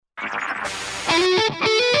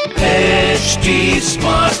HT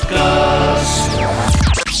Smartcast.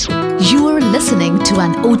 You are listening to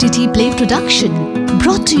an OTT Play production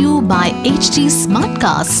brought to you by HT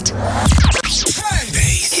Smartcast.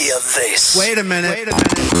 Hear this. Wait a minute.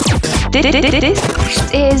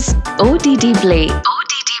 This is OTT Play.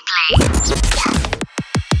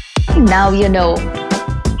 Now you know.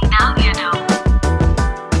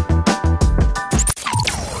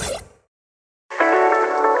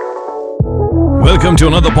 Welcome to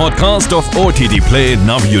another podcast of OTT Play,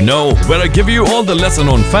 Now You Know, where I give you all the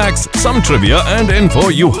lesser-known facts, some trivia and info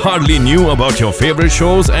you hardly knew about your favorite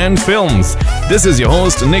shows and films. This is your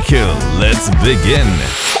host, Nikhil. Let's begin.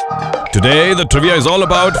 Today, the trivia is all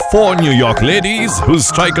about 4 New York ladies who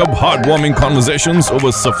strike up heartwarming conversations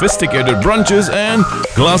over sophisticated brunches and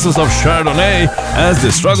glasses of Chardonnay as they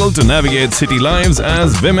struggle to navigate city lives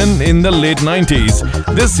as women in the late 90s.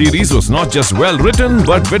 This series was not just well written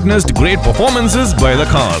but witnessed great performances by the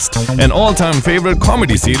cast. An all-time favorite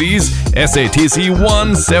comedy series, SATC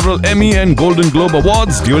won several Emmy and Golden Globe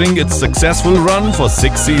Awards during its successful run for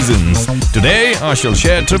 6 seasons. Today, I shall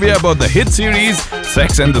share trivia about the hit series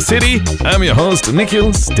Sex and the City. I'm your host,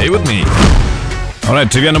 Nikhil. Stay with me. Alright,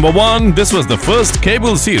 trivia number 1. This was the first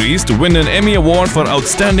cable series to win an Emmy Award for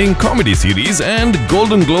Outstanding Comedy Series and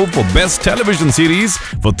Golden Globe for Best Television Series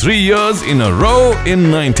for 3 years in a row in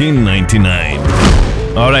 1999.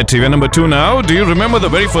 Alright, trivia number 2 now. Do you remember the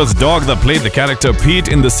very first dog that played the character Pete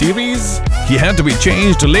in the series? He had to be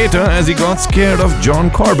changed later as he got scared of John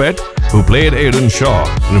Corbett, who played Aidan Shaw.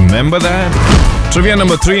 Remember that? Trivia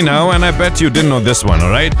number 3 now, and I bet you didn't know this one,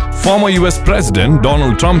 alright? Former US President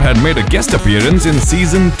Donald Trump had made a guest appearance in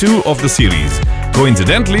season 2 of the series.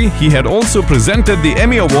 Coincidentally, he had also presented the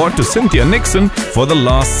Emmy Award to Cynthia Nixon for the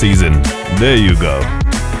last season. There you go.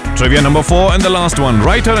 Trivia number 4 and the last one.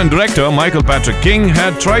 Writer and director Michael Patrick King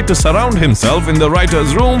had tried to surround himself in the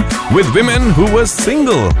writer's room with women who were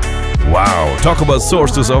single. Wow, talk about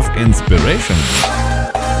sources of inspiration.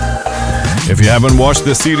 If you haven't watched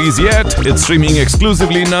this series yet, it's streaming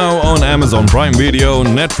exclusively now on Amazon Prime Video,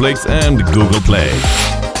 Netflix and Google Play.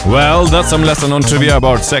 Well, that's some lesson on trivia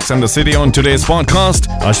about Sex and the City on today's podcast.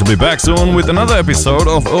 I shall be back soon with another episode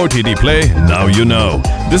of OTT Play, Now You Know.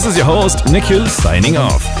 This is your host, Nikhil, signing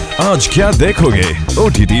off. Aaj kya dekhoge?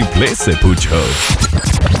 OTT Play se poocho.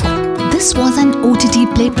 This was an OTT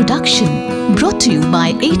Play production brought to you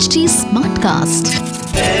by HT Smartcast.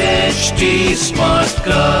 HT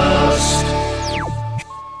Smartcast.